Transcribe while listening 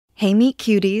Hey, Meet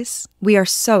Cuties! We are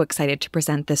so excited to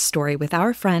present this story with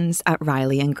our friends at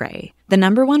Riley & Gray, the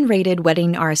 #1 rated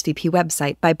wedding RSVP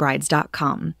website by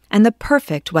Brides.com, and the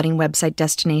perfect wedding website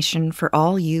destination for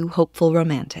all you hopeful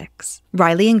romantics.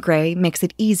 Riley & Gray makes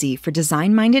it easy for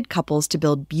design-minded couples to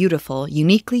build beautiful,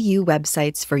 uniquely you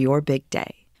websites for your big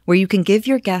day, where you can give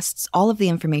your guests all of the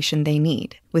information they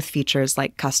need, with features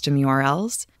like custom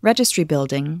URLs, registry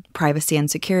building, privacy and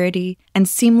security, and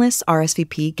seamless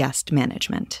RSVP guest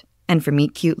management. And for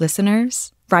Meet Cute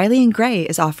listeners, Riley & Gray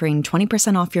is offering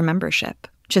 20% off your membership.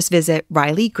 Just visit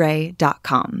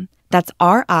RileyGray.com. That's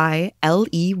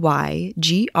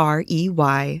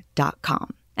RileyGrey.com.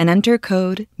 And enter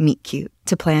code MEETCUTE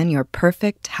to plan your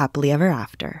perfect happily ever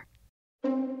after.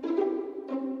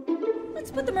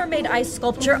 Let's put the mermaid ice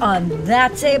sculpture on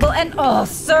that table and, oh,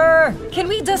 sir, can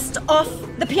we dust off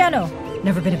the piano?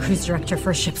 Never been a cruise director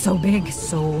for a ship so big,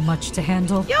 so much to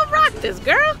handle. Yo, rock this,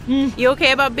 girl. You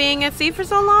okay about being at sea for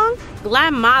so long?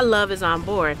 Glad my love is on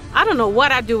board. I don't know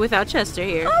what I'd do without Chester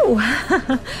here. Oh,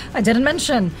 I didn't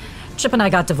mention. Chip and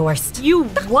I got divorced. You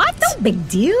what? No big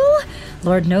deal.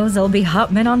 Lord knows there'll be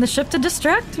hot men on the ship to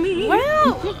distract me.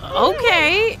 Well,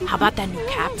 okay. How about that new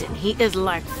captain? He is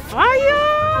like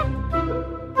fire.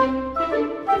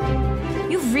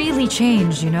 You've really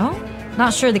changed, you know?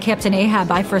 Not sure the Captain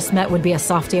Ahab I first met would be a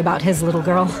softie about his little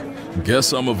girl.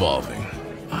 Guess I'm evolving.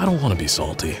 I don't want to be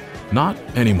salty. Not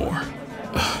anymore.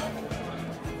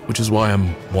 Which is why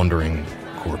I'm wondering,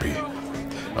 Corby.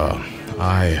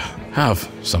 I have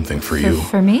something for you.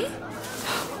 For me?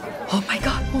 Oh my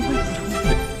god.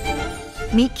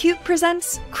 Meet Cute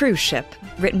presents Cruise Ship,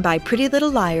 written by Pretty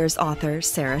Little Liars author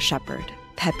Sara Shepard.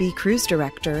 Peppy cruise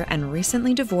director and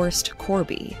recently divorced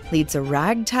Corby leads a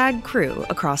ragtag crew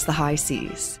across the high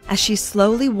seas. As she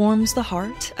slowly warms the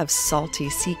heart of salty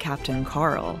sea captain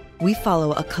Carl, we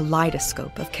follow a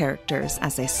kaleidoscope of characters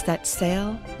as they set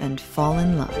sail and fall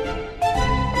in love.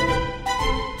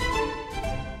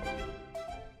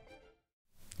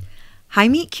 Hi,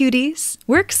 Meet Cuties!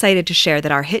 We're excited to share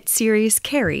that our hit series,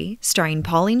 Carrie, starring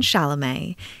Pauline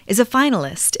Chalamet, is a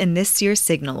finalist in this year's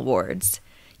Signal Awards.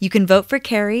 You can vote for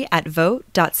Carrie at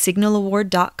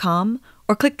vote.signalaward.com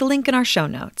or click the link in our show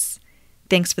notes.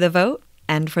 Thanks for the vote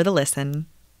and for the listen.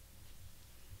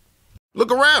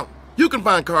 Look around. You can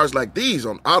find cars like these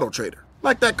on AutoTrader,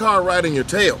 like that car riding your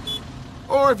tail.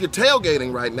 Or if you're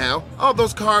tailgating right now, all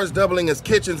those cars doubling as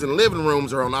kitchens and living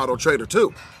rooms are on AutoTrader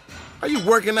too. Are you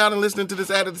working out and listening to this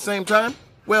ad at the same time?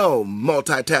 Well,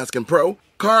 multitasking pro,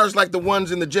 cars like the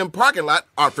ones in the gym parking lot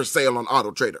are for sale on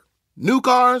AutoTrader. New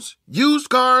cars, used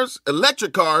cars,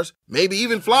 electric cars, maybe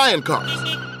even flying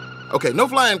cars. Okay, no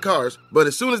flying cars, but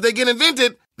as soon as they get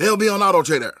invented, they'll be on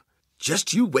AutoTrader.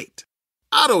 Just you wait.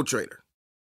 AutoTrader.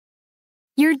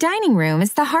 Your dining room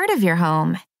is the heart of your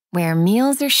home, where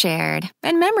meals are shared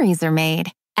and memories are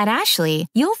made. At Ashley,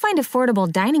 you'll find affordable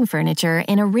dining furniture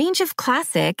in a range of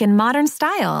classic and modern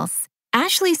styles.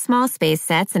 Ashley small space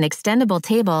sets and extendable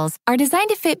tables are designed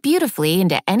to fit beautifully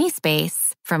into any space.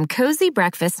 From cozy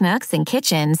breakfast nooks and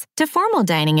kitchens to formal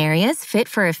dining areas fit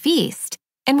for a feast.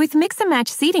 And with mix-and-match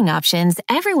seating options,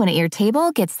 everyone at your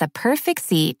table gets the perfect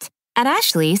seat. At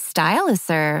Ashley, style is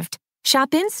served.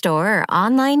 Shop in-store or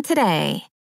online today.